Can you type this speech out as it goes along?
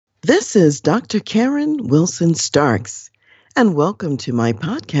This is Dr. Karen Wilson Starks, and welcome to my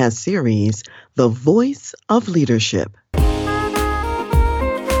podcast series, The Voice of Leadership.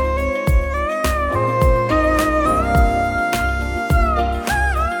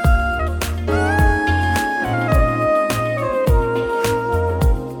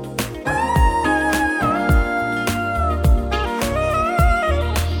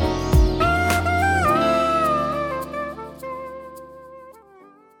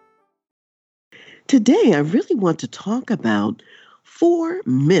 Today, I really want to talk about 4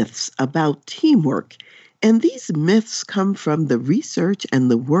 myths about teamwork. And these myths come from the research and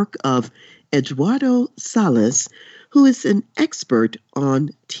the work of Eduardo Salas, who is an expert on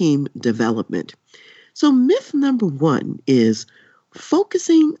team development. So, myth number 1 is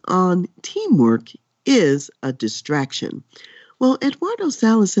focusing on teamwork is a distraction. Well, Eduardo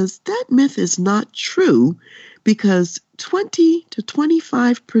Salas says that myth is not true because 20 to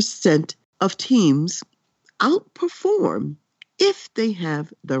 25% of teams outperform if they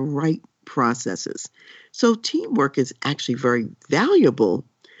have the right processes. So teamwork is actually very valuable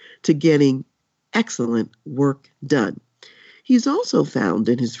to getting excellent work done. He's also found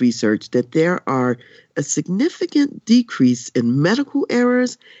in his research that there are a significant decrease in medical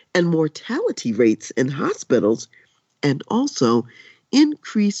errors and mortality rates in hospitals, and also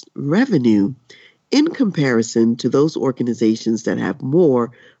increased revenue in comparison to those organizations that have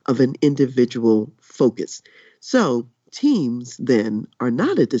more of an individual focus. So teams then are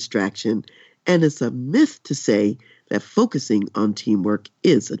not a distraction, and it's a myth to say that focusing on teamwork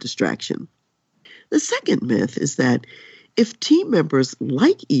is a distraction. The second myth is that if team members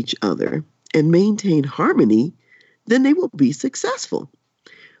like each other and maintain harmony, then they will be successful.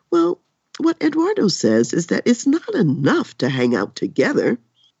 Well, what Eduardo says is that it's not enough to hang out together.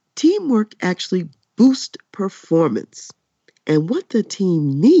 Teamwork actually boosts performance. And what the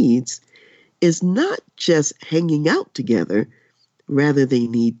team needs is not just hanging out together, rather they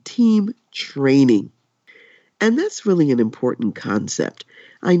need team training. And that's really an important concept.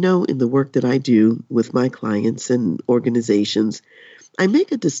 I know in the work that I do with my clients and organizations, I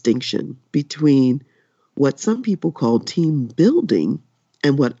make a distinction between what some people call team building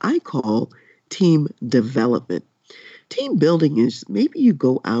and what I call team development. Team building is maybe you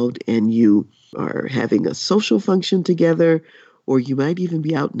go out and you are having a social function together, or you might even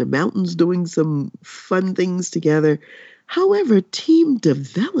be out in the mountains doing some fun things together. However, team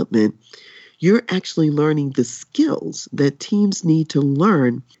development, you're actually learning the skills that teams need to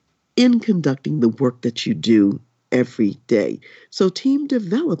learn in conducting the work that you do every day. So team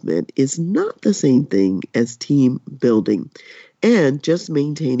development is not the same thing as team building. And just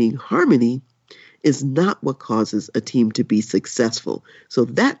maintaining harmony is not what causes a team to be successful. So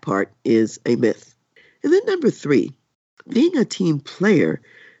that part is a myth. And then number 3, being a team player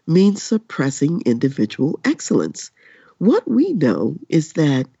means suppressing individual excellence. What we know is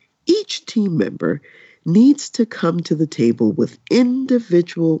that each team member needs to come to the table with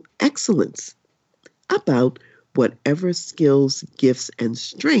individual excellence about whatever skills, gifts, and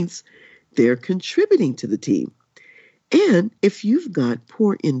strengths they're contributing to the team. And if you've got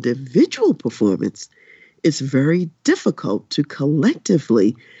poor individual performance, it's very difficult to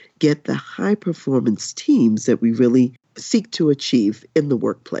collectively get the high performance teams that we really seek to achieve in the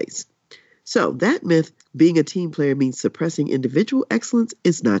workplace. So that myth, being a team player means suppressing individual excellence,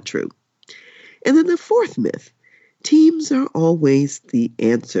 is not true. And then the 4th myth, teams are always the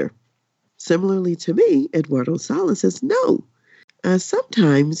answer. Similarly to me, Eduardo Salas says no.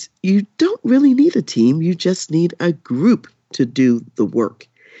 Sometimes you don't really need a team, you just need a group to do the work.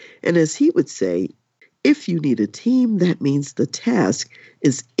 And as he would say, if you need a team, that means the task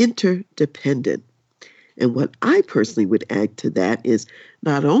is interdependent. And what I personally would add to that is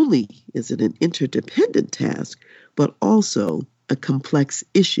not only is it an interdependent task, but also a complex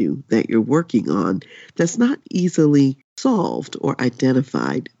issue that you're working on that's not easily solved or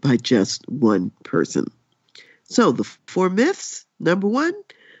identified by just one person. So the 4 myths. Number 1,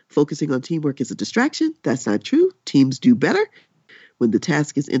 focusing on teamwork is a distraction. That's not true. Teams do better when the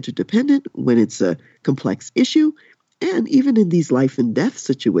task is interdependent, when it's a complex issue, and even in these life and death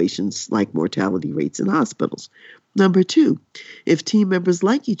situations like mortality rates in hospitals. Number 2, if team members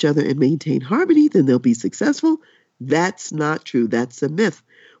like each other and maintain harmony, then they'll be successful. That's not true. That's a myth.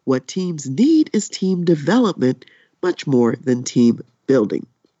 What teams need is team development much more than team building.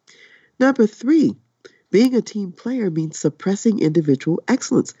 Number 3, being a team player means suppressing individual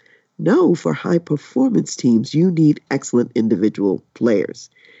excellence. No, for high performance teams, you need excellent individual players.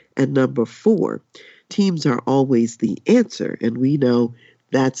 And number 4, teams are always the answer. And we know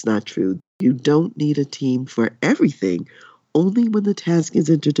that's not true. You don't need a team for everything. only when the task is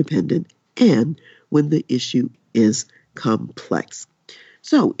interdependent and when the issue is complex.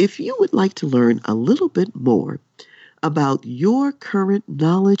 So, if you would like to learn a little bit more about your current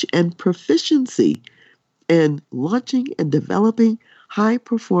knowledge and proficiency in launching and developing high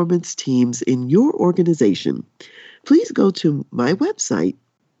performance teams in your organization, please go to my website,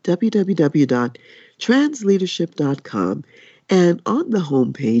 www.transleadership.com, and on the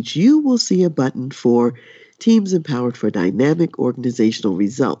homepage, you will see a button for Teams Empowered for Dynamic Organizational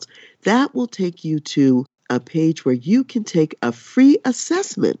Results. That will take you to a page where you can take a free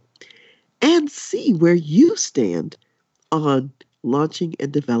assessment and see where you stand on launching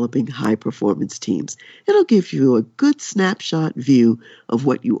and developing high performance teams. It'll give you a good snapshot view of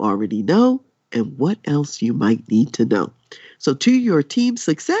what you already know and what else you might need to know. So, to your team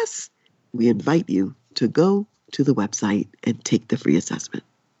success, we invite you to go to the website and take the free assessment.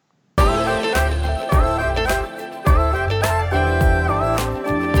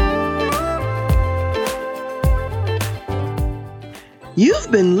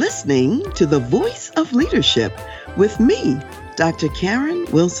 You've been listening to The Voice of Leadership with me, Dr. Karen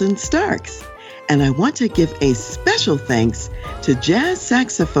Wilson Starks. And I want to give a special thanks to jazz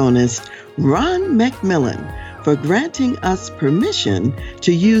saxophonist Ron McMillan for granting us permission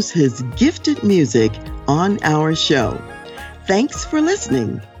to use his gifted music on our show. Thanks for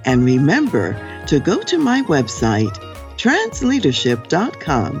listening, and remember to go to my website,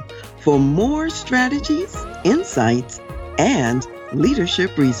 transleadership.com, for more strategies, insights, and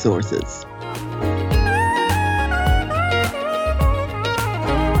leadership resources.